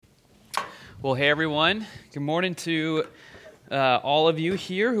Well, hey everyone. Good morning to all of you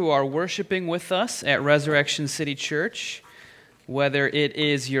here who are worshiping with us at Resurrection City Church. Whether it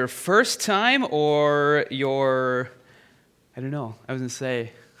is your first time or your, I don't know, I was going to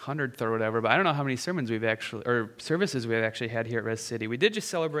say 100th or whatever, but I don't know how many services we've actually had here at Res City. We did just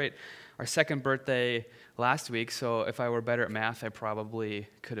celebrate our second birthday last week, so if I were better at math, I probably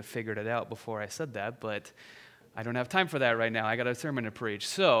could have figured it out before I said that, but I don't have time for that right now. I got a sermon to preach.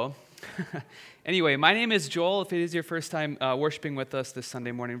 So, anyway, my name is Joel. If it is your first time worshiping with us this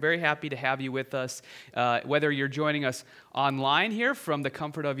Sunday morning, very happy to have you with us. Whether you're joining us online here from the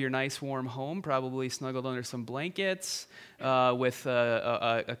comfort of your nice warm home, probably snuggled under some blankets with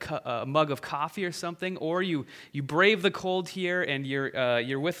a mug of coffee or something, or you brave the cold here and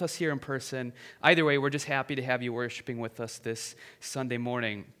you're with us here in person. Either way, we're just happy to have you worshiping with us this Sunday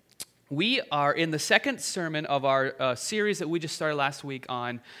morning. We are in the second sermon of our series that we just started last week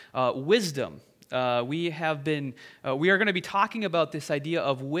on wisdom. We are going to be talking about this idea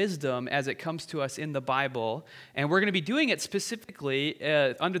of wisdom as it comes to us in the Bible, and we're going to be doing it specifically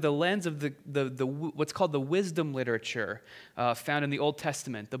under the lens of the what's called the wisdom literature found in the Old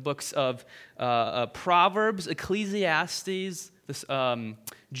Testament, the books of Proverbs, Ecclesiastes,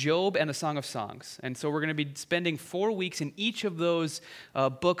 Job, and the Song of Songs. And so we're going to be spending 4 weeks in each of those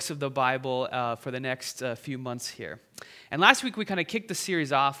books of the Bible for the next few months here. And last week we kind of kicked the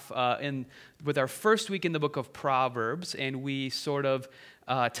series off with our first week in the book of Proverbs, and we sort of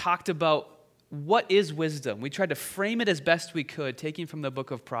talked about what is wisdom. We tried to frame it as best we could, taking from the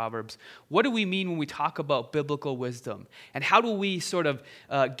book of Proverbs. What do we mean when we talk about biblical wisdom? And how do we sort of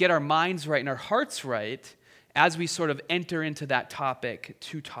get our minds right and our hearts right as we sort of enter into that topic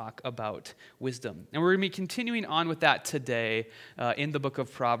to talk about wisdom? And we're going to be continuing on with that today in the book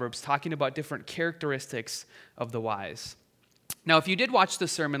of Proverbs, talking about different characteristics of the wise. Now, if you did watch the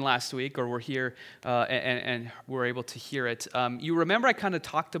sermon last week, or were here and were able to hear it, you remember I kind of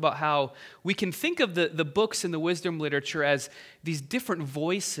talked about how we can think of the books in the wisdom literature as these different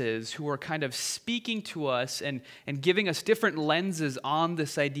voices who are kind of speaking to us and giving us different lenses on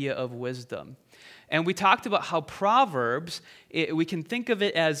this idea of wisdom. And we talked about how Proverbs, we can think of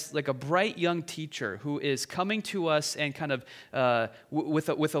it as like a bright young teacher who is coming to us and kind of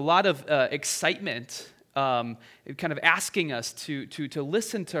with a lot of excitement, kind of asking us to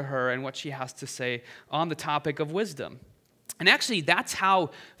listen to her and what she has to say on the topic of wisdom. And actually, that's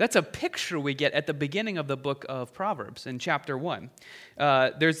a picture we get at the beginning of the book of Proverbs in chapter 1.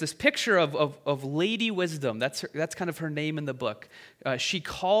 There's this picture of Lady Wisdom. That's kind of her name in the book. She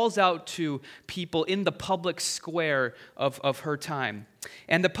calls out to people in the public square of her time.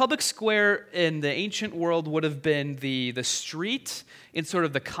 And the public square in the ancient world would have been the street in sort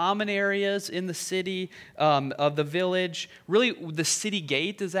of the common areas in the city, of the village. Really, the city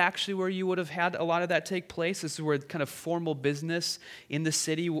gate is actually where you would have had a lot of that take place. This is where kind of formal business in the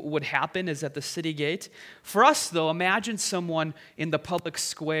city would happen, is at the city gate. For us, though, imagine someone in the public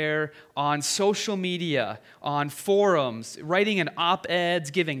square, on social media, on forums, writing an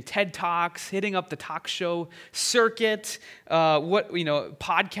op-eds, giving TED Talks, hitting up the talk show circuit,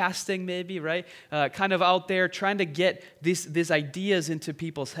 podcasting maybe, right? Kind of out there trying to get these ideas into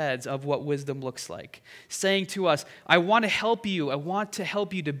people's heads of what wisdom looks like. Saying to us, I want to help you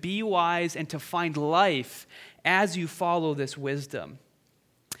to be wise and to find life as you follow this wisdom.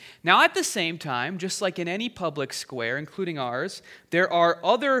 Now, at the same time, just like in any public square, including ours, there are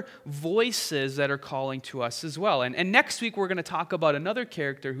other voices that are calling to us as well. And next week, we're going to talk about another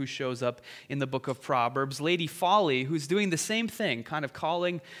character who shows up in the book of Proverbs, Lady Folly, who's doing the same thing, kind of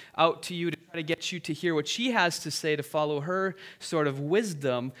calling out to you to try to get you to hear what she has to say, to follow her sort of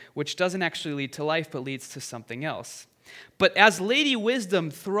wisdom, which doesn't actually lead to life, but leads to something else. But as Lady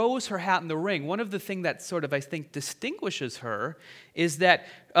Wisdom throws her hat in the ring, one of the things that sort of, I think, distinguishes her is that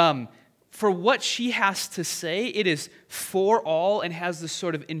for what she has to say, it is for all and has this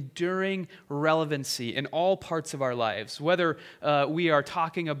sort of enduring relevancy in all parts of our lives. Whether we are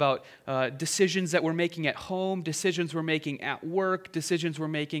talking about decisions that we're making at home, decisions we're making at work, decisions we're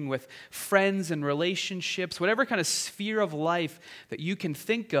making with friends and relationships, whatever kind of sphere of life that you can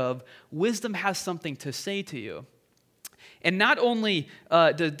think of, wisdom has something to say to you. And not only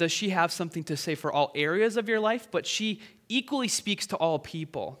does she have something to say for all areas of your life, but she equally speaks to all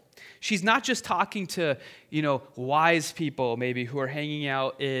people. She's not just talking to, wise people maybe who are hanging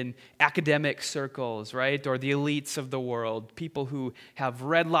out in academic circles, right? Or the elites of the world, people who have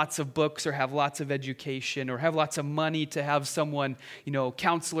read lots of books or have lots of education or have lots of money to have someone,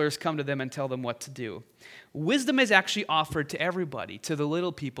 counselors come to them and tell them what to do. Wisdom is actually offered to everybody, to the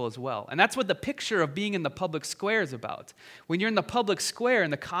little people as well. And that's what the picture of being in the public square is about. When you're in the public square,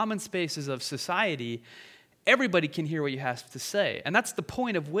 in the common spaces of society, everybody can hear what you have to say. And that's the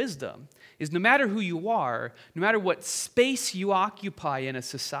point of wisdom, is no matter who you are, no matter what space you occupy in a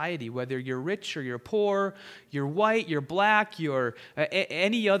society, whether you're rich or you're poor, you're white, you're black, you're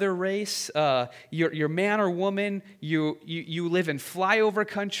any other race, you're man or woman, you live in flyover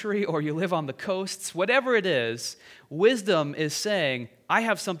country or you live on the coasts, whatever it is, wisdom is saying, I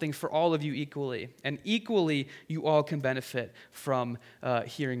have something for all of you equally, and equally you all can benefit from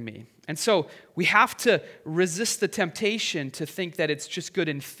hearing me. And so we have to resist the temptation to think that it's just good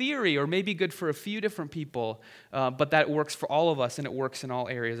in theory or maybe good for a few different people, but that it works for all of us and it works in all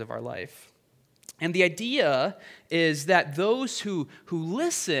areas of our life. And the idea is that those who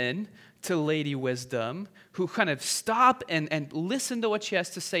listen to Lady Wisdom, who kind of stop and listen to what she has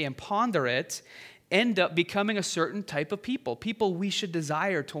to say and ponder it, end up becoming a certain type of people we should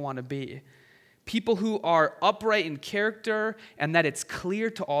desire to want to be. People who are upright in character and that it's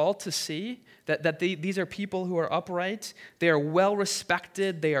clear to all to see that these are people who are upright. They are well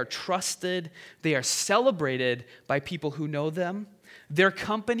respected, they are trusted, they are celebrated by people who know them. Their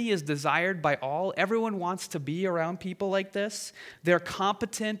company is desired by all. Everyone wants to be around people like this. They're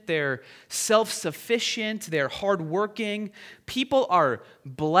competent, they're self-sufficient, they're hardworking. People are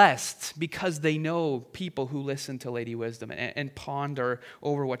blessed because they know people who listen to Lady Wisdom and ponder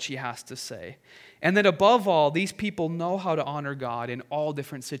over what she has to say. And then above all, these people know how to honor God in all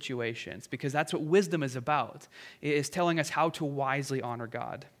different situations, because that's what wisdom is about. It is telling us how to wisely honor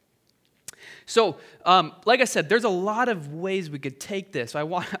God. So, like I said, there's a lot of ways we could take this. I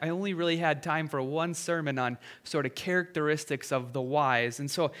only really had time for one sermon on sort of characteristics of the wise. And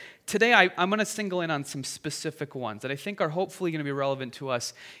so today I'm going to single in on some specific ones that I think are hopefully going to be relevant to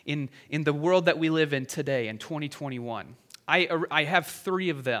us in the world that we live in today, in 2021. I have 3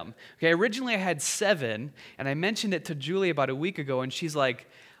 of them. Okay, originally I had 7, and I mentioned it to Julie about a week ago, and she's like,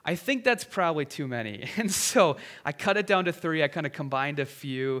 I think that's probably too many. And so I cut it down to 3. I kind of combined a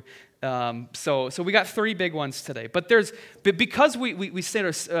few. So we got 3 big ones today. But because we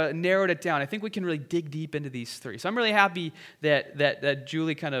sort of narrowed it down, I think we can really dig deep into these 3. So I'm really happy that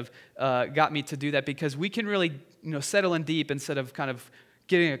Julie kind of got me to do that, because we can really settle in deep instead of kind of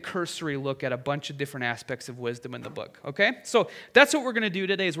getting a cursory look at a bunch of different aspects of wisdom in the book, okay? So that's what we're going to do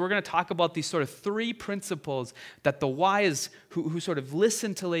today, is we're going to talk about these sort of 3 principles that the wise who sort of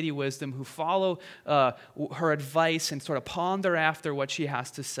listen to Lady Wisdom, who follow her advice and sort of ponder after what she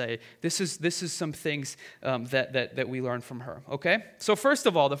has to say. This is some things that we learn from her, okay? So first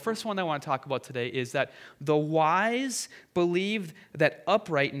of all, the first one I want to talk about today is that the wise believe that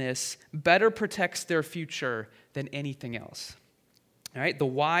uprightness better protects their future than anything else. All right, the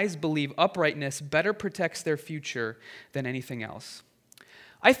wise believe uprightness better protects their future than anything else.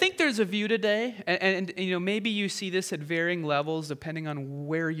 I think there's a view today, and maybe you see this at varying levels depending on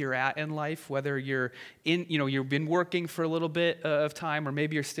where you're at in life, whether you're you've been working for a little bit of time, or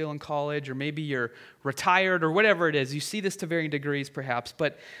maybe you're still in college, or maybe you're retired, or whatever it is. You see this to varying degrees, perhaps,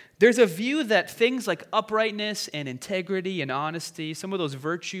 but there's a view that things like uprightness and integrity and honesty, some of those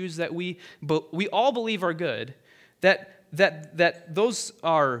virtues that we all believe are good, that those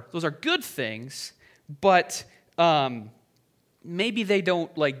are good things, but maybe they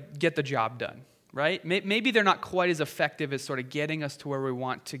don't get the job done, right? Maybe they're not quite as effective as sort of getting us to where we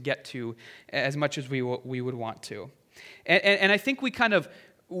want to get to as much as we would want to. And I think we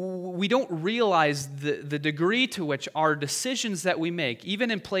don't realize the degree to which our decisions that we make,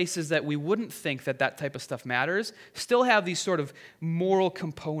 even in places that we wouldn't think that type of stuff matters, still have these sort of moral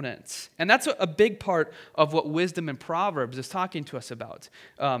components. And that's a big part of what wisdom in Proverbs is talking to us about,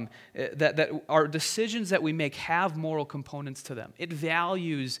 that our decisions that we make have moral components to them. It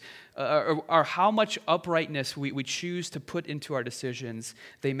values or how much uprightness we choose to put into our decisions,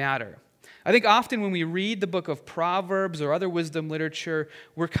 they matter. I think often when we read the book of Proverbs or other wisdom literature,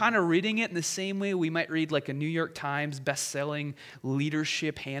 we're kind of reading it in the same way we might read like a New York Times best-selling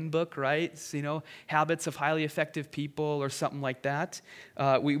leadership handbook, right? Habits of highly effective people or something like that.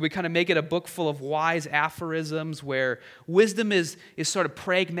 We kind of make it a book full of wise aphorisms where wisdom is sort of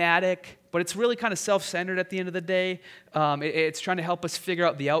pragmatic, but it's really kind of self-centered at the end of the day. It's trying to help us figure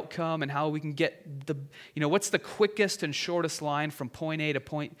out the outcome and how we can get what's the quickest and shortest line from point A to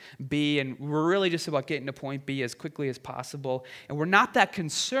point B, and we're really just about getting to point B as quickly as possible. And we're not that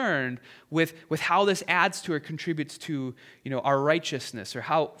concerned with how this adds to or contributes to, our righteousness or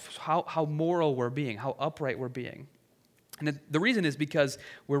how moral we're being, how upright we're being. And the reason is because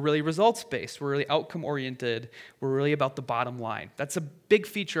we're really results-based. We're really outcome-oriented. We're really about the bottom line. That's a big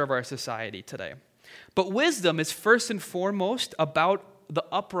feature of our society today. But wisdom is first and foremost about the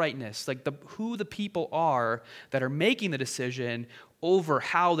uprightness, like who the people are that are making the decision over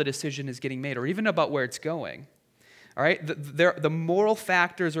how the decision is getting made, or even about where it's going. All right? The moral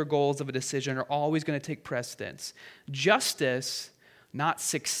factors or goals of a decision are always going to take precedence. Justice, not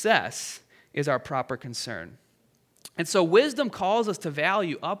success, is our proper concern. And so wisdom calls us to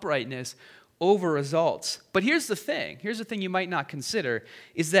value uprightness over results. But here's the thing you might not consider,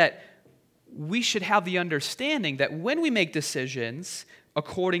 is that we should have the understanding that when we make decisions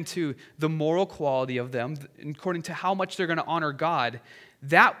according to the moral quality of them, according to how much they're going to honor God,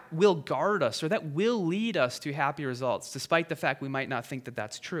 that will guard us, or that will lead us to happy results, despite the fact we might not think that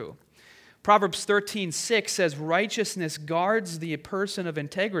that's true. Proverbs 13:6 says, righteousness guards the person of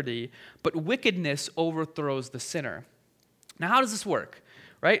integrity, but wickedness overthrows the sinner. Now, how does this work?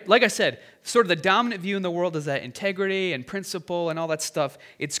 Right? Like I said, sort of the dominant view in the world is that integrity and principle and all that stuff,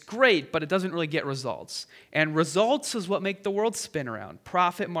 it's great, but it doesn't really get results. And results is what make the world spin around.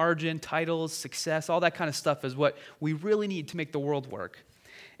 Profit margin, titles, success, all that kind of stuff is what we really need to make the world work.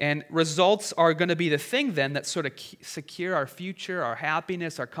 And results are going to be the thing then that sort of secure our future, our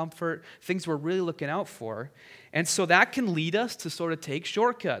happiness, our comfort, things we're really looking out for. And so that can lead us to sort of take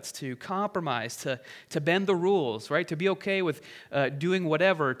shortcuts, to compromise, to bend the rules, right? To be okay with doing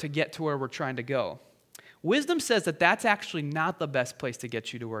whatever to get to where we're trying to go. Wisdom says that that's actually not the best place to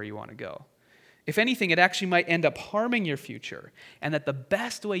get you to where you want to go. If anything, it actually might end up harming your future, and that the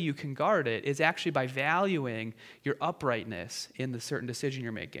best way you can guard it is actually by valuing your uprightness in the certain decision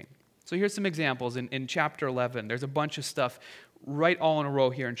you're making. So here's some examples in chapter 11. There's a bunch of stuff right all in a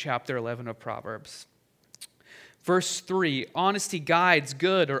row here in chapter 11 of Proverbs. Verse 3, honesty guides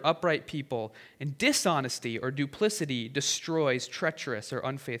good or upright people, and dishonesty or duplicity destroys treacherous or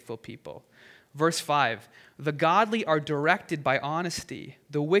unfaithful people. Verse 5, the godly are directed by honesty.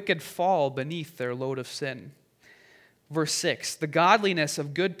 The wicked fall beneath their load of sin. Verse 6, the godliness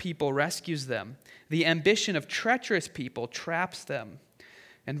of good people rescues them. The ambition of treacherous people traps them.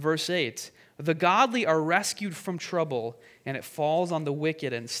 And verse 8, the godly are rescued from trouble, and it falls on the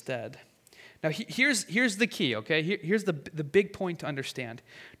wicked instead. Now, here's the key, okay? Here's the big point to understand.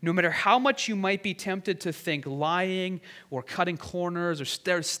 No matter how much you might be tempted to think lying or cutting corners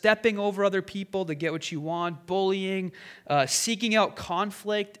or stepping over other people to get what you want, bullying, seeking out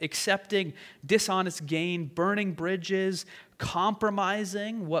conflict, accepting dishonest gain, burning bridges,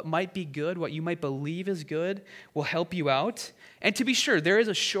 compromising what might be good, what you might believe is good, will help you out. And to be sure, there is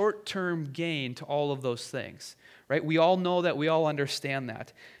a short-term gain to all of those things. Right? We all know that. We all understand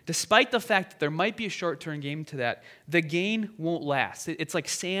that. Despite the fact that there might be a short-term gain to that, the gain won't last. It's like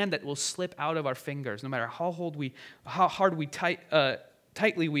sand that will slip out of our fingers, no matter how hard we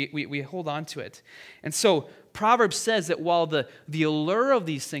tightly we hold on to it. And so Proverbs says that while the allure of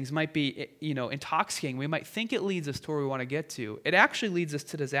these things might be intoxicating, we might think it leads us to where we want to get to, it actually leads us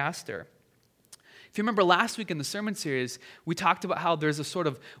to disaster. If you remember last week in the sermon series, we talked about how there's a sort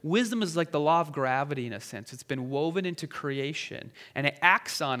of, wisdom is like the law of gravity in a sense. It's been woven into creation, and it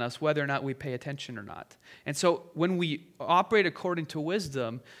acts on us whether or not we pay attention or not. And so when we operate according to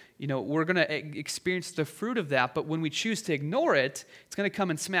wisdom, we're going to experience the fruit of that, but when we choose to ignore it, it's going to come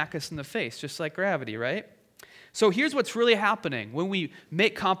and smack us in the face, just like gravity, right? So here's what's really happening. When we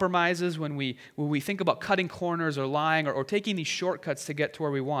make compromises, when we think about cutting corners or lying or taking these shortcuts to get to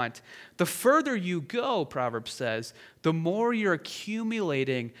where we want, the further you go, Proverbs says, the more you're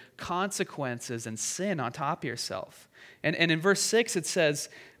accumulating consequences and sin on top of yourself. And in verse 6 it says,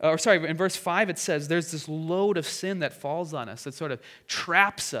 in verse 5 it says, there's this load of sin that falls on us that sort of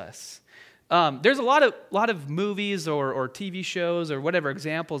traps us. There's a lot of movies or TV shows or whatever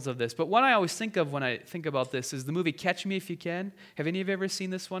examples of this, but one I always think of when I think about this is the movie Catch Me If You Can. Have any of you ever seen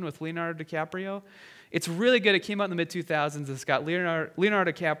this one with Leonardo DiCaprio? It's really good. It came out in the mid-2000s. It's got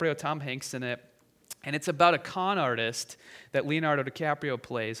Leonardo DiCaprio, Tom Hanks in it, and it's about a con artist that Leonardo DiCaprio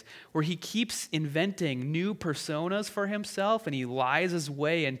plays, where he keeps inventing new personas for himself, and he lies his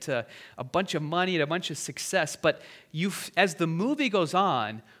way into a bunch of money and a bunch of success. But as the movie goes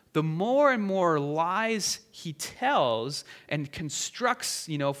on, the more and more lies he tells and constructs,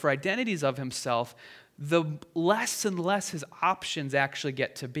 for identities of himself, the less and less his options actually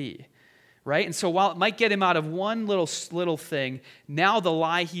get to be. right? And so while it might get him out of one little thing, now the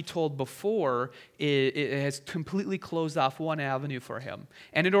lie he told before, it has completely closed off one avenue for him.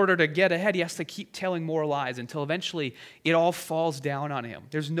 And in order to get ahead, he has to keep telling more lies until eventually it all falls down on him.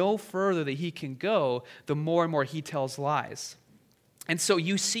 There's no further that he can go the more and more he tells lies. And so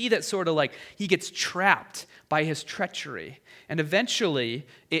you see that sort of like he gets trapped by his treachery, and eventually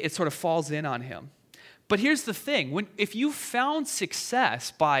it sort of falls in on him. But here's the thing. If you found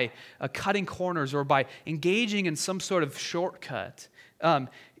success by cutting corners or by engaging in some sort of shortcut,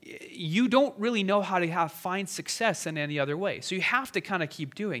 you don't really know how to find success in any other way. So you have to kind of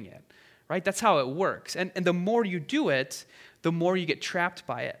keep doing it, right? That's how it works. And the more you do it, the more you get trapped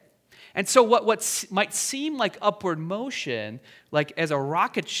by it. And so what might seem like upward motion, like as a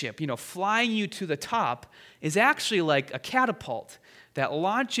rocket ship, flying you to the top, is actually like a catapult that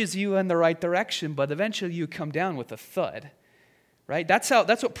launches you in the right direction, but eventually you come down with a thud, right? That's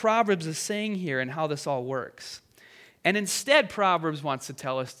what Proverbs is saying here and how this all works. And instead, Proverbs wants to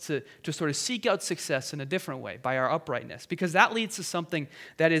tell us to sort of seek out success in a different way, by our uprightness, because that leads to something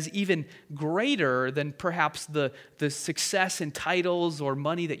that is even greater than perhaps the success in titles or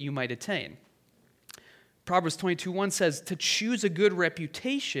money that you might attain. Proverbs 22:1 says, to choose a good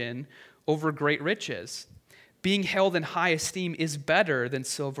reputation over great riches. Being held in high esteem is better than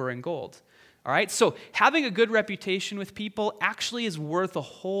silver and gold. All right, so having a good reputation with people actually is worth a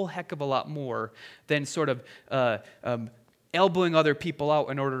whole heck of a lot more than sort of elbowing other people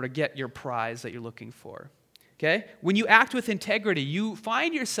out in order to get your prize that you're looking for. Okay? When you act with integrity, you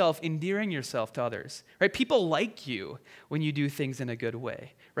find yourself endearing yourself to others. Right? People like you when you do things in a good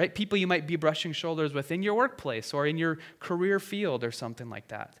way. Right? People you might be brushing shoulders with in your workplace or in your career field or something like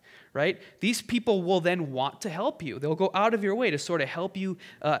that. Right? These people will then want to help you. They'll go out of your way to sort of help you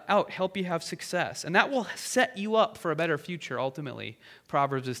out, help you have success. And that will set you up for a better future, ultimately,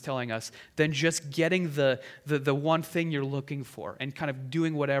 Proverbs is telling us, than just getting the one thing you're looking for and kind of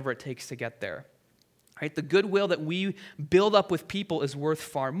doing whatever it takes to get there. Right? The goodwill that we build up with people is worth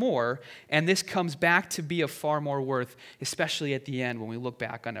far more, and this comes back to be of far more worth, especially at the end when we look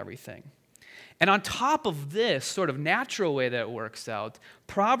back on everything. And on top of this sort of natural way that it works out,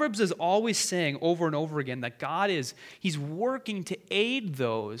 Proverbs is always saying over and over again that He's working to aid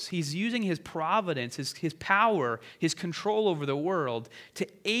those. He's using His providence, His power, His control over the world to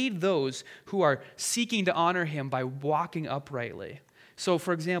aid those who are seeking to honor Him by walking uprightly. So,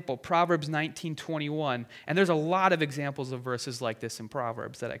 for example, Proverbs 19:21, and there's a lot of examples of verses like this in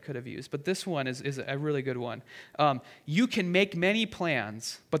Proverbs that I could have used, but this one is a really good one. You can make many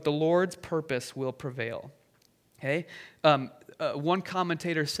plans, but the Lord's purpose will prevail. Okay? One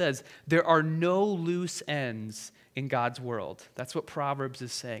commentator says, there are no loose ends in God's world. That's what Proverbs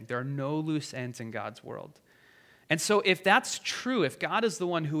is saying. There are no loose ends in God's world. And so if that's true, if God is the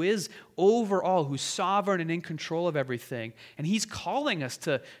one who is over all, who's sovereign and in control of everything, and He's calling us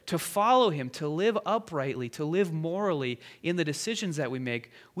to follow Him, to live uprightly, to live morally in the decisions that we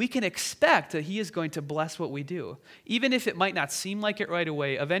make, we can expect that He is going to bless what we do. Even if it might not seem like it right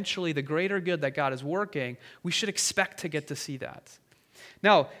away, eventually the greater good that God is working, we should expect to get to see that.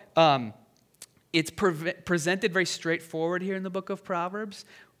 Now, it's presented very straightforward here in the book of Proverbs.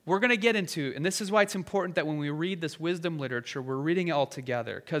 We're going to get into, and this is why it's important that when we read this wisdom literature, we're reading it all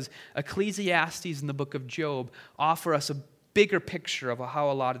together, because Ecclesiastes and the book of Job offer us a bigger picture of how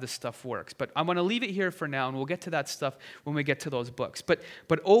a lot of this stuff works. But I'm going to leave it here for now, and we'll get to that stuff when we get to those books. But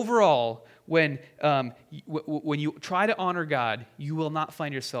overall, when you try to honor God, you will not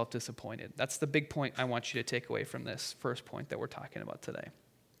find yourself disappointed. That's the big point I want you to take away from this first point that we're talking about today.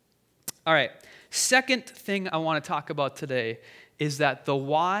 All right, second thing I want to talk about today is that the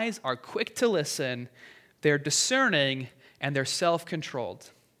wise are quick to listen, they're discerning, and they're self-controlled.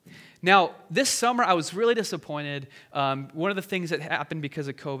 Now, this summer, I was really disappointed. One of the things that happened because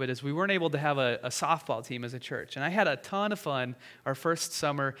of COVID is we weren't able to have a softball team as a church. And I had a ton of fun our first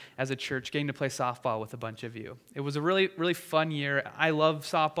summer as a church getting to play softball with a bunch of you. It was a really, really fun year. I love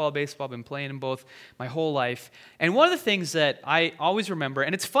softball, baseball. I've been playing them both my whole life. And one of the things that I always remember,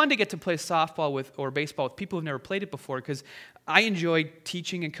 and it's fun to get to play softball or baseball with people who've never played it before, because I enjoy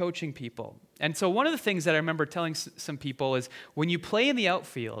teaching and coaching people. And so one of the things that I remember telling some people is when you play in the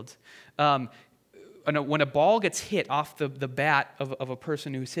outfield, when a ball gets hit off the bat of a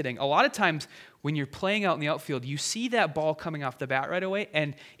person who's hitting, a lot of times when you're playing out in the outfield, you see that ball coming off the bat right away,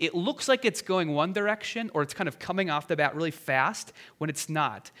 and it looks like it's going one direction, or it's kind of coming off the bat really fast when it's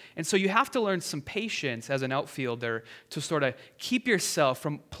not. And so you have to learn some patience as an outfielder to sort of keep yourself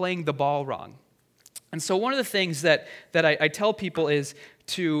from playing the ball wrong. And so one of the things that I tell people is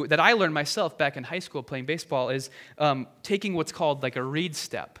that I learned myself back in high school playing baseball is taking what's called like a read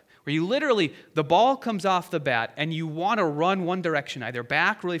step, where you literally, the ball comes off the bat and you want to run one direction, either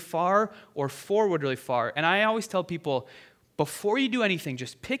back really far or forward really far. And I always tell people, before you do anything,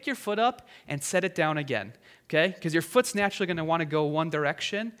 just pick your foot up and set it down again, okay? Because your foot's naturally going to want to go one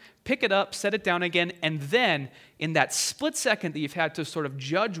direction. Pick it up, set it down again, and then in that split second that you've had to sort of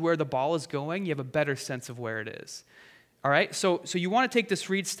judge where the ball is going, you have a better sense of where it is. All right? So you want to take this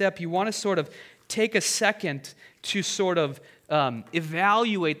read step. You want to sort of take a second to sort of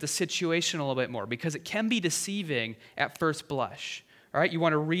evaluate the situation a little bit more, because it can be deceiving at first blush. All right, you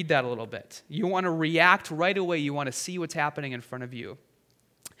want to read that a little bit. You want to react right away. You want to see what's happening in front of you.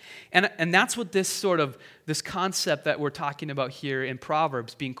 And that's what this concept that we're talking about here in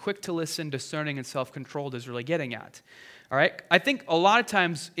Proverbs, being quick to listen, discerning, and self-controlled, is really getting at. All right, I think a lot of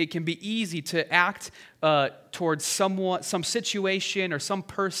times it can be easy to act towards some situation or some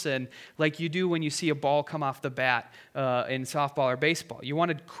person like you do when you see a ball come off the bat in softball or baseball. You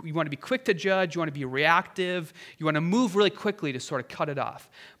want to be quick to judge. You want to be reactive. You want to move really quickly to sort of cut it off.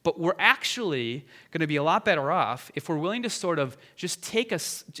 But we're actually going to be a lot better off if we're willing to sort of just take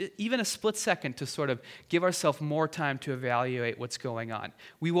even a split second to sort of give ourselves more time to evaluate what's going on.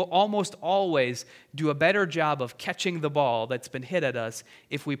 We will almost always do a better job of catching the ball that's been hit at us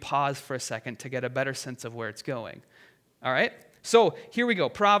if we pause for a second to get a better sense of where it's going. All right? So here we go.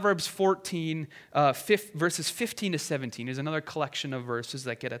 Proverbs 14, verses 15 to 17 is another collection of verses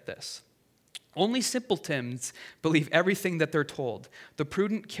that get at this. Only simpletons believe everything that they're told. The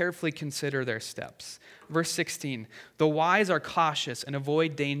prudent carefully consider their steps. Verse 16, the wise are cautious and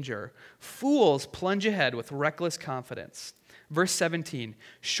avoid danger. Fools plunge ahead with reckless confidence. Verse 17,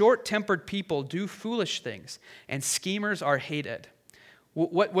 short-tempered people do foolish things, and schemers are hated.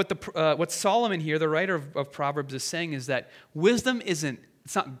 What Solomon here, the writer of Proverbs, is saying is that wisdom it's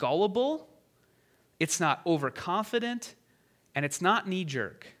not gullible, it's not overconfident, and it's not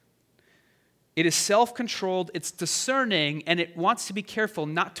knee-jerk. It is self-controlled, it's discerning, and it wants to be careful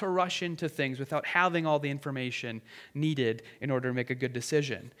not to rush into things without having all the information needed in order to make a good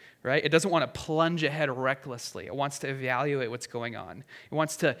decision, right? It doesn't want to plunge ahead recklessly. It wants to evaluate what's going on. It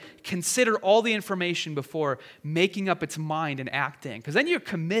wants to consider all the information before making up its mind and acting, because then you're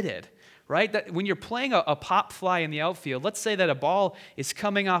committed, right? That when you're playing a pop fly in the outfield, let's say that a ball is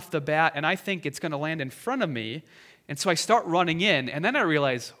coming off the bat and I think it's going to land in front of me. And so I start running in, and then I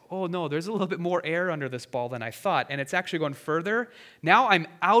realize, oh no, there's a little bit more air under this ball than I thought, and it's actually going further. Now I'm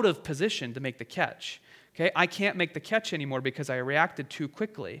out of position to make the catch. Okay, I can't make the catch anymore because I reacted too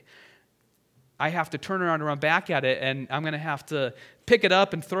quickly. I have to turn around and run back at it, and I'm going to have to pick it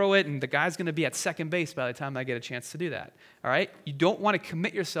up and throw it, and the guy's going to be at second base by the time I get a chance to do that. All right? You don't want to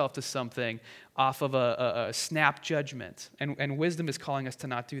commit yourself to something off of a snap judgment, and wisdom is calling us to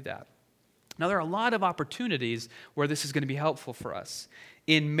not do that. Now, there are a lot of opportunities where this is going to be helpful for us.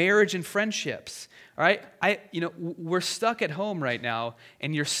 In marriage and friendships, all right? We're stuck at home right now,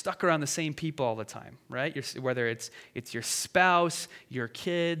 and you're stuck around the same people all the time, right? Whether it's your spouse, your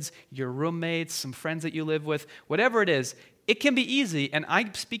kids, your roommates, some friends that you live with, whatever it is, it can be easy, and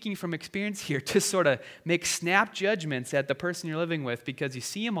I'm speaking from experience here, to sort of make snap judgments at the person you're living with because you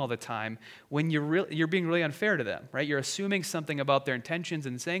see them all the time when you're being really unfair to them, right? You're assuming something about their intentions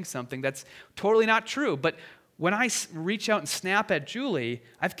and saying something that's totally not true. But when I reach out and snap at Julie,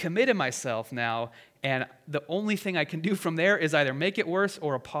 I've committed myself now, and the only thing I can do from there is either make it worse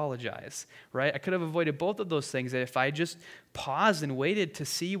or apologize, right? I could have avoided both of those things if I just paused and waited to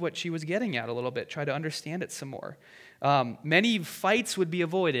see what she was getting at a little bit, try to understand it some more. Many fights would be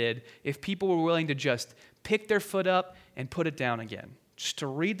avoided if people were willing to just pick their foot up and put it down again, just to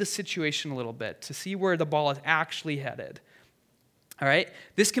read the situation a little bit, to see where the ball is actually headed. All right?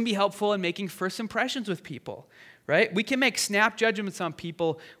 This can be helpful in making first impressions with people, right? We can make snap judgments on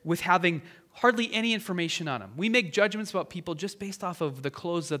people with having hardly any information on them. We make judgments about people just based off of the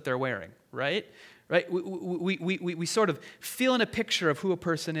clothes that they're wearing, right? Right? We sort of fill in a picture of who a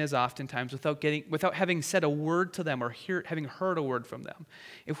person is oftentimes without having said a word to them or having heard a word from them.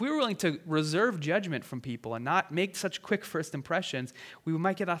 If we were willing to reserve judgment from people and not make such quick first impressions, we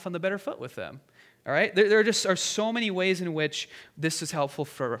might get off on the better foot with them. All right? There just are so many ways in which this is helpful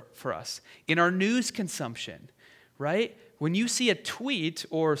for us. In our news consumption, right? When you see a tweet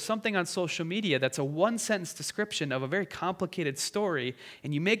or something on social media that's a one-sentence description of a very complicated story,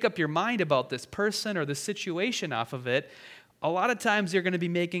 and you make up your mind about this person or the situation off of it, a lot of times you're going to be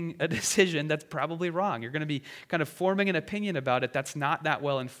making a decision that's probably wrong. You're going to be kind of forming an opinion about it that's not that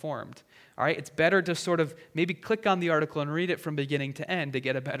well informed. All right? It's better to sort of maybe click on the article and read it from beginning to end to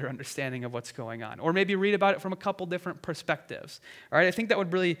get a better understanding of what's going on. Or maybe read about it from a couple different perspectives. All right? I think that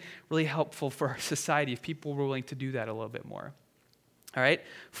would really, really helpful for our society if people were willing to do that a little bit more. All right?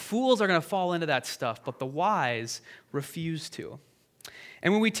 Fools are going to fall into that stuff, but the wise refuse to.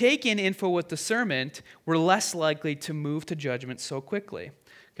 And when we take in info with discernment, we're less likely to move to judgment so quickly.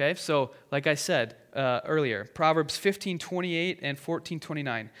 Okay, so like I said earlier, Proverbs 15:28 and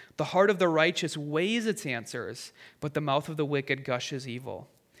 14:29. The heart of the righteous weighs its answers, but the mouth of the wicked gushes evil.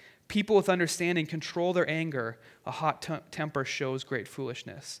 People with understanding control their anger. A hot temper shows great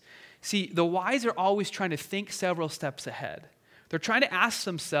foolishness. See, the wise are always trying to think several steps ahead. They're trying to ask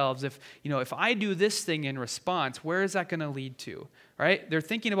themselves if I do this thing in response, where is that going to lead to? Right? They're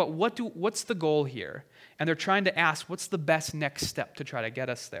thinking about what's the goal here? And they're trying to ask what's the best next step to try to get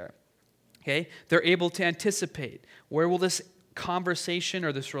us there. Okay? They're able to anticipate where will this conversation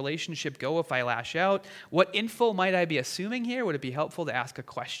or this relationship go if I lash out? What info might I be assuming here? Would it be helpful to ask a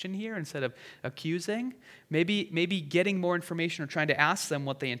question here instead of accusing? Maybe getting more information or trying to ask them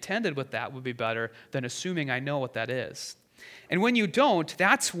what they intended with that would be better than assuming I know what that is. And when you don't,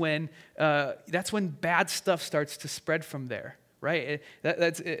 that's when bad stuff starts to spread from there, right?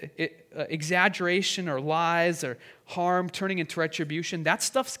 Exaggeration or lies or harm turning into retribution, that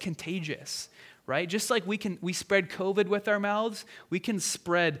stuff's contagious, right? Just like we spread COVID with our mouths, we can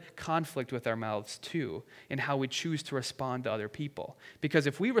spread conflict with our mouths too in how we choose to respond to other people. Because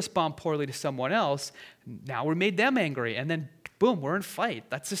if we respond poorly to someone else, now we made them angry, and then boom, we're in fight.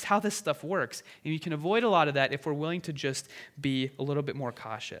 That's just how this stuff works. And you can avoid a lot of that if we're willing to just be a little bit more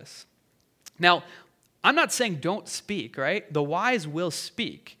cautious. Now, I'm not saying don't speak, right? The wise will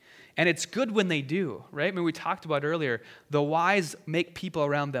speak. And it's good when they do, right? I mean, we talked about earlier, the wise make people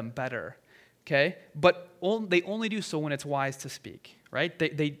around them better, okay? But they only do so when it's wise to speak, right?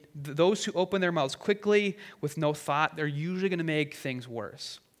 Those who open their mouths quickly with no thought, they're usually going to make things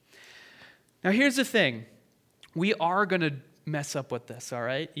worse. Now, here's the thing. We are going to mess up with this, all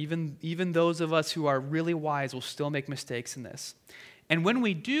right? Even those of us who are really wise will still make mistakes in this. And when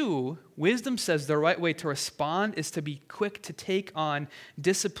we do, wisdom says the right way to respond is to be quick to take on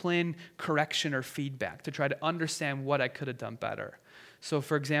discipline, correction, or feedback to try to understand what I could have done better. So,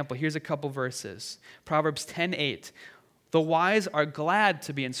 for example, here's a couple verses. Proverbs 10:8. The wise are glad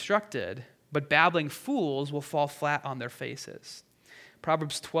to be instructed, but babbling fools will fall flat on their faces.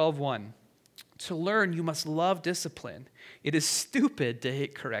 Proverbs 12:1. To learn, you must love discipline. It is stupid to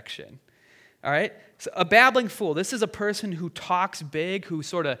hate correction. All right? So a babbling fool, this is a person who talks big, who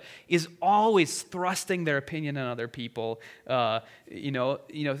sort of is always thrusting their opinion on other people.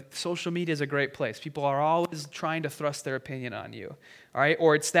 Social media is a great place. People are always trying to thrust their opinion on you. All right?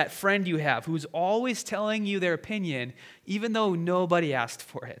 Or it's that friend you have who's always telling you their opinion, even though nobody asked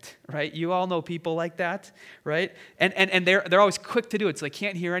for it. Right? You all know people like that, right? And they're always quick to do it, so they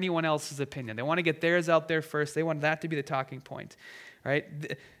can't hear anyone else's opinion. They want to get theirs out there first. They want that to be the talking point. Right?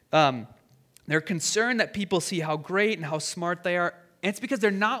 They're concerned that people see how great and how smart they are. And it's because they're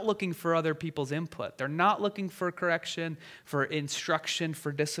not looking for other people's input. They're not looking for correction, for instruction,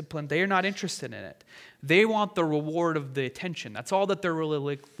 for discipline. They are not interested in it. They want the reward of the attention. That's all that they're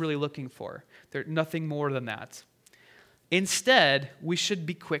really looking for. They're nothing more than that. Instead, we should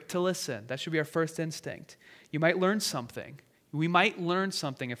be quick to listen. That should be our first instinct. You might learn something. We might learn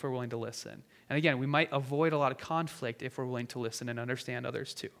something if we're willing to listen. And again, we might avoid a lot of conflict if we're willing to listen and understand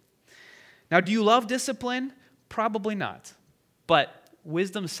others too. Now, do you love discipline? Probably not. But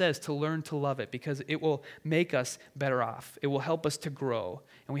wisdom says to learn to love it because it will make us better off. It will help us to grow,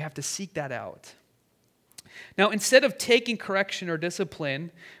 and we have to seek that out. Now, instead of taking correction or discipline,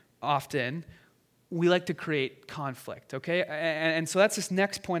 often, we like to create conflict, okay? And so that's this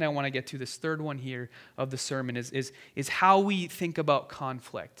next point I want to get to, this third one here of the sermon, is how we think about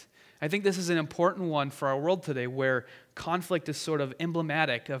conflict. I think this is an important one for our world today where conflict is sort of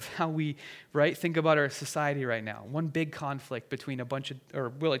emblematic of how we think about our society right now. One big conflict between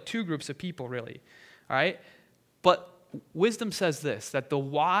two groups of people, really. All right? But wisdom says this, that the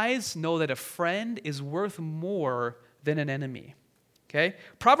wise know that a friend is worth more than an enemy. Okay?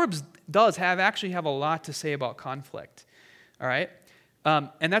 Proverbs does actually have a lot to say about conflict. All right?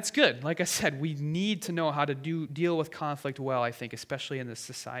 And that's good. Like I said, we need to know how to deal with conflict well, I think, especially in this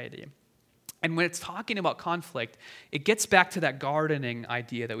society. And when it's talking about conflict, it gets back to that gardening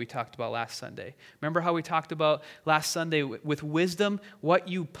idea that we talked about last Sunday. Remember how we talked about last Sunday with wisdom, what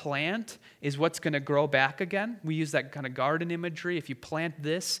you plant is what's going to grow back again? We use that kind of garden imagery. If you plant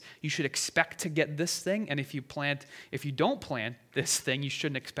this, you should expect to get this thing. And if you don't plant this thing, you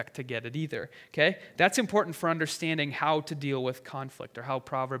shouldn't expect to get it either. Okay? That's important for understanding how to deal with conflict or how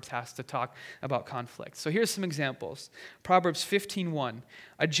Proverbs has to talk about conflict. So here's some examples. Proverbs 15:1.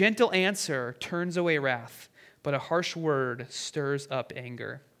 A gentle answer turns away wrath, but a harsh word stirs up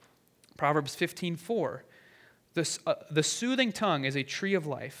anger. Proverbs 15:4. The soothing tongue is a tree of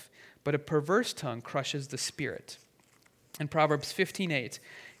life, but a perverse tongue crushes the spirit. In Proverbs 15:8,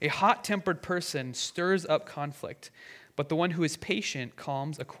 a hot-tempered person stirs up conflict, but the one who is patient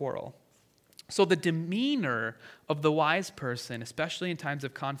calms a quarrel. So the demeanor of the wise person, especially in times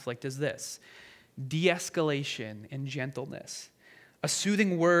of conflict, is this: de-escalation and gentleness. A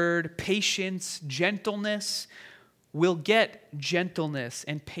soothing word, patience, gentleness will get gentleness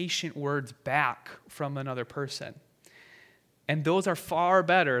and patient words back from another person. And those are far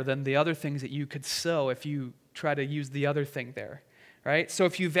better than the other things that you could sow if you try to use the other thing there, right? So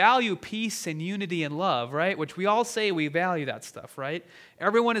if you value peace and unity and love, right, which we all say we value that stuff, right?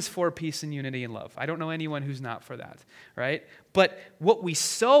 Everyone is for peace and unity and love. I don't know anyone who's not for that, right? But what we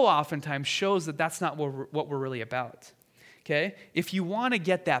sow oftentimes shows that that's not what we're really about, okay? If you want to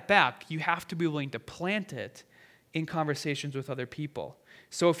get that back, you have to be willing to plant it in conversations with other people.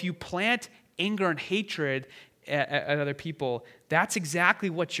 So if you plant anger and hatred at other people, that's exactly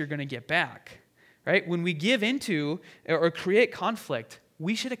what you're going to get back, right? When we give into or create conflict,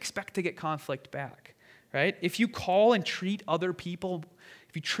 we should expect to get conflict back, right? If you call and treat other people,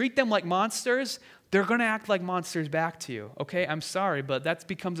 if you treat them like monsters, they're going to act like monsters back to you, okay? I'm sorry, but that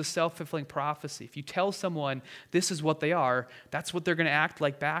becomes a self-fulfilling prophecy. If you tell someone this is what they are, that's what they're going to act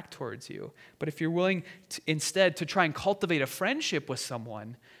like back towards you. But if you're willing instead to try and cultivate a friendship with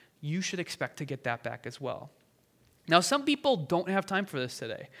someone, you should expect to get that back as well. Now, some people don't have time for this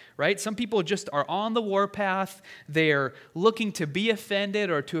today, right? Some people just are on the warpath. They're looking to be offended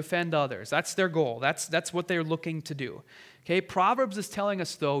or to offend others. That's their goal. That's what they're looking to do. Okay, Proverbs is telling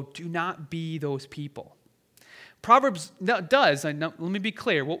us, though, do not be those people. Proverbs does, and let me be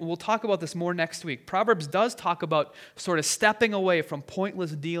clear, we'll talk about this more next week. Proverbs does talk about sort of stepping away from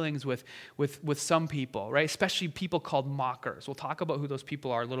pointless dealings with some people, right? Especially people called mockers. We'll talk about who those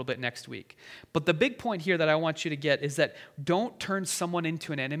people are a little bit next week. But the big point here that I want you to get is that don't turn someone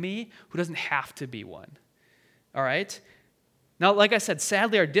into an enemy who doesn't have to be one, all right? Now, like I said,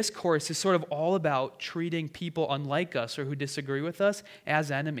 sadly, our discourse is sort of all about treating people unlike us or who disagree with us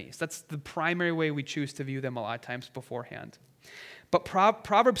as enemies. That's the primary way we choose to view them a lot of times beforehand. But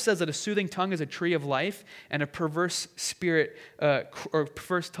Proverbs says that a soothing tongue is a tree of life, and a perverse spirit or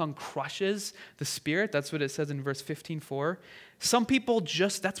perverse tongue crushes the spirit. That's what it says in verse 15:4. Some people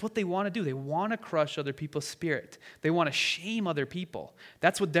that's what they want to do. They want to crush other people's spirit. They want to shame other people.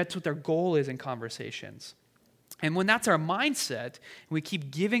 That's what their goal is in conversations. And when that's our mindset, and we keep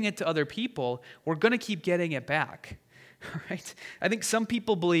giving it to other people, we're going to keep getting it back, right? I think some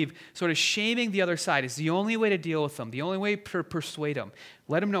people believe sort of shaming the other side is the only way to deal with them, the only way to persuade them.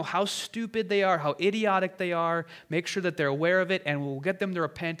 Let them know how stupid they are, how idiotic they are, make sure that they're aware of it, and we'll get them to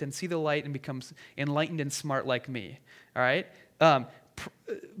repent and see the light and become enlightened and smart like me, all right?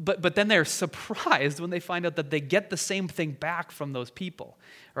 But then they're surprised when they find out that they get the same thing back from those people,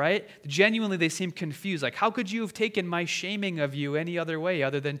 right? Genuinely, they seem confused. Like, how could you have taken my shaming of you any other way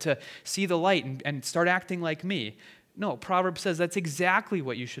other than to see the light and start acting like me? No, Proverbs says that's exactly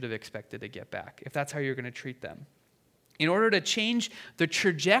what you should have expected to get back if that's how you're going to treat them. In order to change the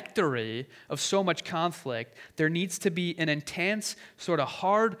trajectory of so much conflict, there needs to be an intense, sort of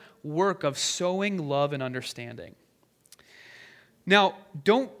hard work of sowing love and understanding. Now,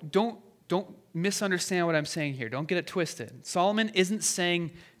 don't misunderstand what I'm saying here. Don't get it twisted. Solomon isn't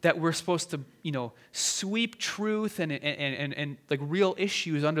saying that we're supposed to, sweep truth and like real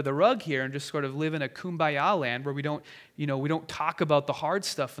issues under the rug here and just sort of live in a kumbaya land where we don't talk about the hard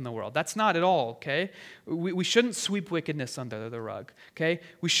stuff in the world. That's not at all, okay? We shouldn't sweep wickedness under the rug, okay?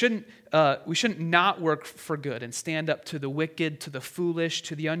 We shouldn't not work for good and stand up to the wicked, to the foolish,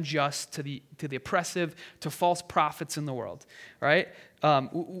 to the unjust, to the oppressive, to false prophets in the world, right?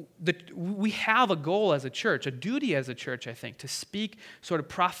 We have a goal as a church, a duty as a church, I think, to speak sort of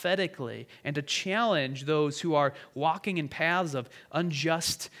prophetically and to challenge those who are walking in paths of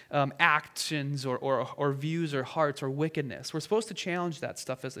unjust actions or views or hearts or wickedness. We're supposed to challenge that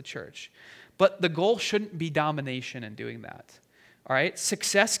stuff as a church. But the goal shouldn't be domination in doing that. All right?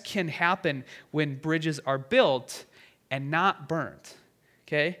 Success can happen when bridges are built and not burnt.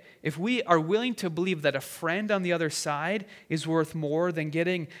 Okay? If we are willing to believe that a friend on the other side is worth more than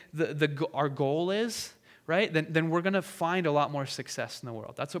getting our goal is, right? Then we're going to find a lot more success in the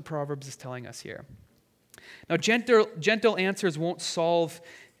world. That's what Proverbs is telling us here. Now, gentle answers won't solve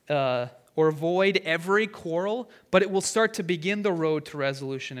or avoid every quarrel, but it will start to begin the road to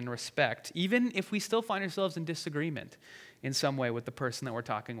resolution and respect, even if we still find ourselves in disagreement in some way with the person that we're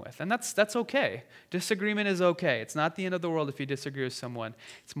talking with. And that's okay. Disagreement is okay. It's not the end of the world if you disagree with someone.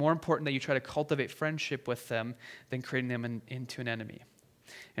 It's more important that you try to cultivate friendship with them than creating them into an enemy.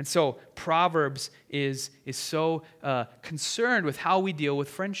 And so Proverbs is so concerned with how we deal with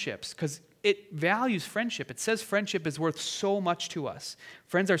friendships because it values friendship. It says friendship is worth so much to us.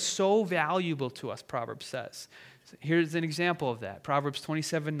 Friends are so valuable to us, Proverbs says. So here's an example of that. Proverbs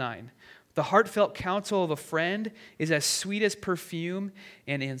 27:9. The heartfelt counsel of a friend is as sweet as perfume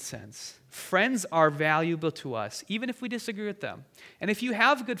and incense. Friends are valuable to us, even if we disagree with them. And if you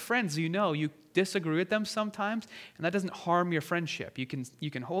have good friends, you know you disagree with them sometimes, and that doesn't harm your friendship. You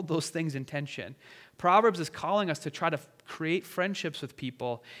can hold those things in tension. Proverbs is calling us to try to create friendships with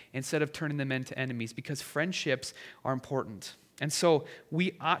people instead of turning them into enemies, because friendships are important. And so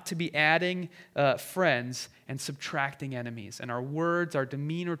we ought to be adding friends and subtracting enemies. And our words, our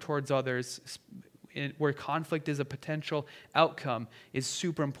demeanor towards others, where conflict is a potential outcome, is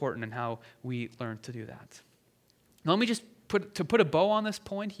super important in how we learn to do that. Now, let me just put a bow on this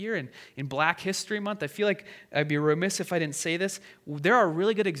point here in Black History Month. I feel like I'd be remiss if I didn't say this. There are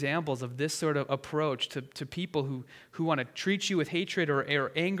really good examples of this sort of approach to people who want to treat you with hatred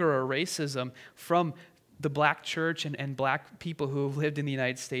or anger or racism from the Black church and Black people who have lived in the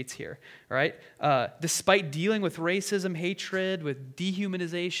United States here, all right? Despite dealing with racism, hatred, with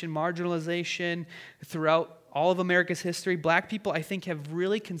dehumanization, marginalization throughout all of America's history, Black people, I think, have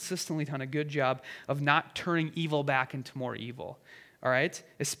really consistently done a good job of not turning evil back into more evil, all right?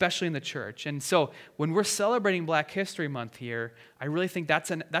 Especially in the church. And so when we're celebrating Black History Month here, I really think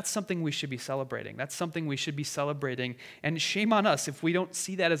that's something we should be celebrating. That's something we should be celebrating. And shame on us if we don't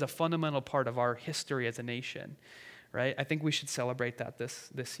see that as a fundamental part of our history as a nation, right? I think we should celebrate that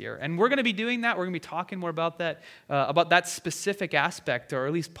this year. And we're going to be doing that. We're going to be talking more about that specific aspect, or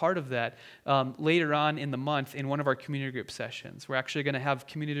at least part of that, later on in the month in one of our community group sessions. We're actually going to have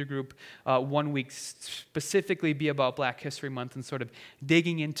community group 1 week specifically be about Black History Month and sort of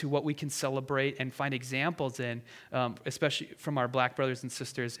digging into what we can celebrate and find examples in, especially from our Black brothers and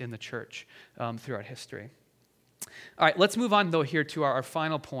sisters in the church throughout history. All right, let's move on, though, here to our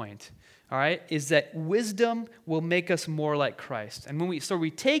final point. All right, is that wisdom will make us more like Christ. And when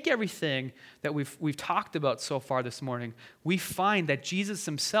we take everything that we've talked about so far this morning, we find that Jesus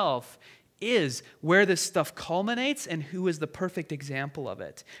himself is where this stuff culminates and who is the perfect example of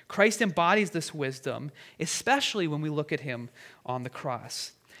it. Christ embodies this wisdom, especially when we look at him on the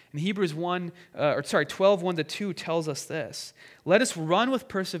cross. And Hebrews 12:1-2 tells us this: "Let us run with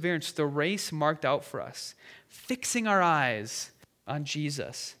perseverance the race marked out for us, fixing our eyes on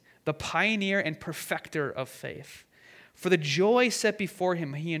Jesus, the pioneer and perfecter of faith. For the joy set before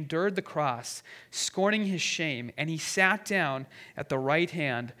him, he endured the cross, scorning his shame, and he sat down at the right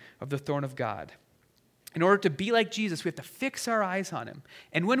hand of the throne of God." In order to be like Jesus, we have to fix our eyes on him.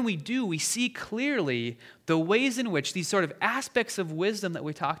 And when we do, we see clearly the ways in which these sort of aspects of wisdom that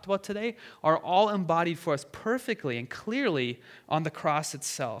we talked about today are all embodied for us perfectly and clearly on the cross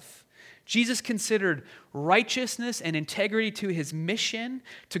itself. Jesus considered righteousness and integrity to his mission,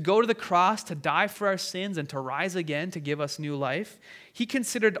 to go to the cross, to die for our sins, and to rise again to give us new life. He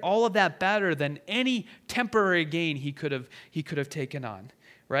considered all of that better than any temporary gain he could have taken on,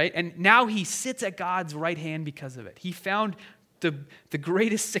 right? And now he sits at God's right hand because of it. He found the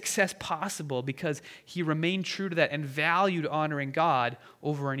greatest success possible because he remained true to that and valued honoring God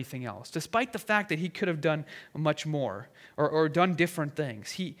over anything else, despite the fact that he could have done much more or done different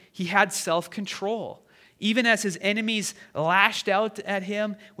things. He had self-control. Even as his enemies lashed out at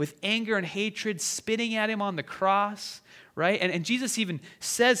him with anger and hatred, spitting at him on the cross, right? And Jesus even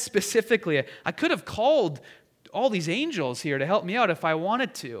says specifically, I could have called all these angels here to help me out if I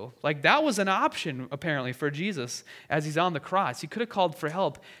wanted to. Like, that was an option, apparently, for Jesus as he's on the cross. He could have called for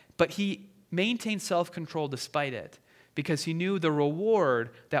help, but he maintained self-control despite it because he knew the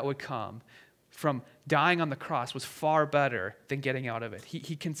reward that would come from dying on the cross was far better than getting out of it.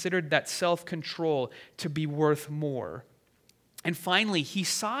 He considered that self-control to be worth more. And finally, he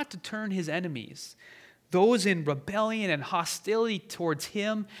sought to turn his enemies, those in rebellion and hostility towards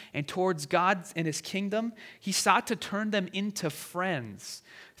him and towards God and his kingdom, he sought to turn them into friends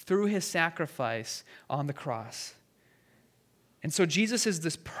through his sacrifice on the cross. And so Jesus is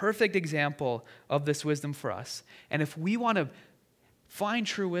this perfect example of this wisdom for us. And if we want to find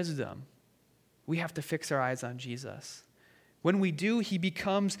true wisdom, we have to fix our eyes on Jesus. When we do, he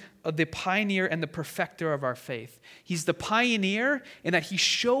becomes the pioneer and the perfecter of our faith. He's the pioneer in that he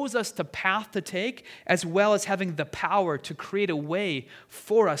shows us the path to take, as well as having the power to create a way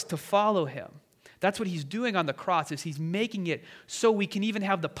for us to follow him. That's what he's doing on the cross, is he's making it so we can even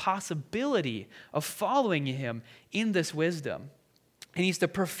have the possibility of following him in this wisdom. And he's the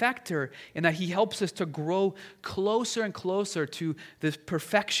perfecter in that he helps us to grow closer and closer to this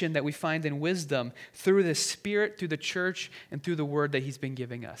perfection that we find in wisdom through the Spirit, through the church, and through the word that he's been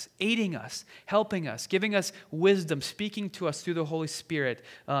giving us, aiding us, helping us, giving us wisdom, speaking to us through the Holy Spirit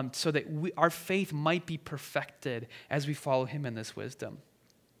so that our faith might be perfected as we follow him in this wisdom.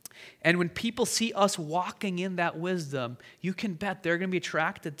 And when people see us walking in that wisdom, you can bet they're going to be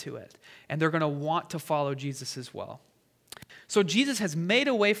attracted to it, and they're going to want to follow Jesus as well. So Jesus has made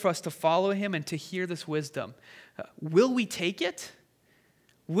a way for us to follow him and to hear this wisdom. Will we take it?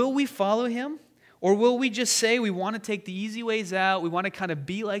 Will we follow him? Or will we just say we want to take the easy ways out, we want to kind of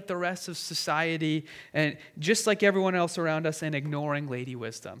be like the rest of society, and just like everyone else around us, and ignoring Lady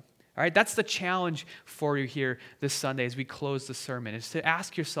Wisdom? All right, that's the challenge for you here this Sunday as we close the sermon, is to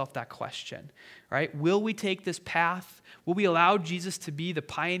ask yourself that question. All right, will we take this path? Will we allow Jesus to be the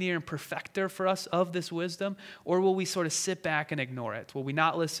pioneer and perfecter for us of this wisdom? Or will we sort of sit back and ignore it? Will we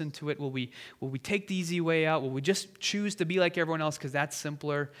not listen to it? Will we take the easy way out? Will we just choose to be like everyone else because that's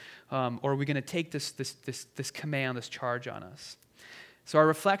simpler? Or are we going to take this command, this charge on us? So our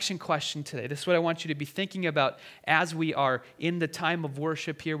reflection question today, this is what I want you to be thinking about as we are in the time of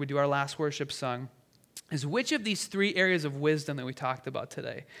worship here. We do our last worship song. Is which of these three areas of wisdom that we talked about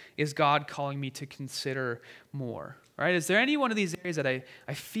today is God calling me to consider more? Right? Is there any one of these areas that I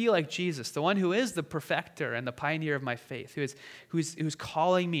feel like Jesus, the one who is the perfecter and the pioneer of my faith, who's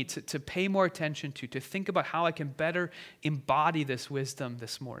calling me to pay more attention to think about how I can better embody this wisdom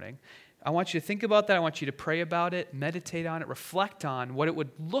this morning? I want you to think about that. I want you to pray about it, meditate on it, reflect on what it would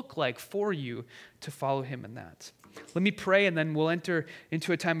look like for you to follow him in that. Let me pray, and then we'll enter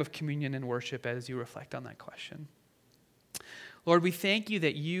into a time of communion and worship as you reflect on that question. Lord, we thank you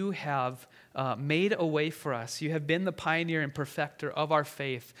that you have made a way for us. You have been the pioneer and perfecter of our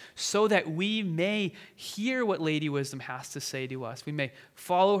faith so that we may hear what Lady Wisdom has to say to us. We may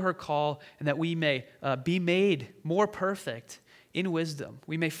follow her call, and that we may be made more perfect in wisdom.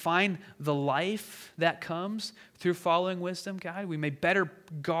 We may find the life that comes through following wisdom, God. We may better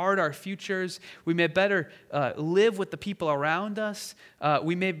guard our futures. We may better live with the people around us.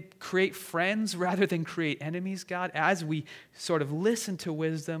 We may create friends rather than create enemies, God. As we sort of listen to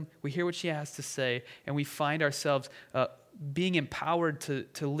wisdom, we hear what she has to say, and we find ourselves being empowered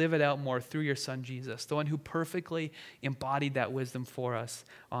to live it out more through your Son, Jesus, the one who perfectly embodied that wisdom for us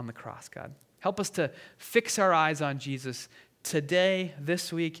on the cross, God. Help us to fix our eyes on Jesus today,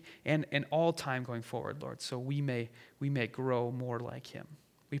 this week, and all time going forward, Lord, so we may grow more like him.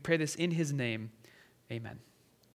 We pray this in his name. Amen.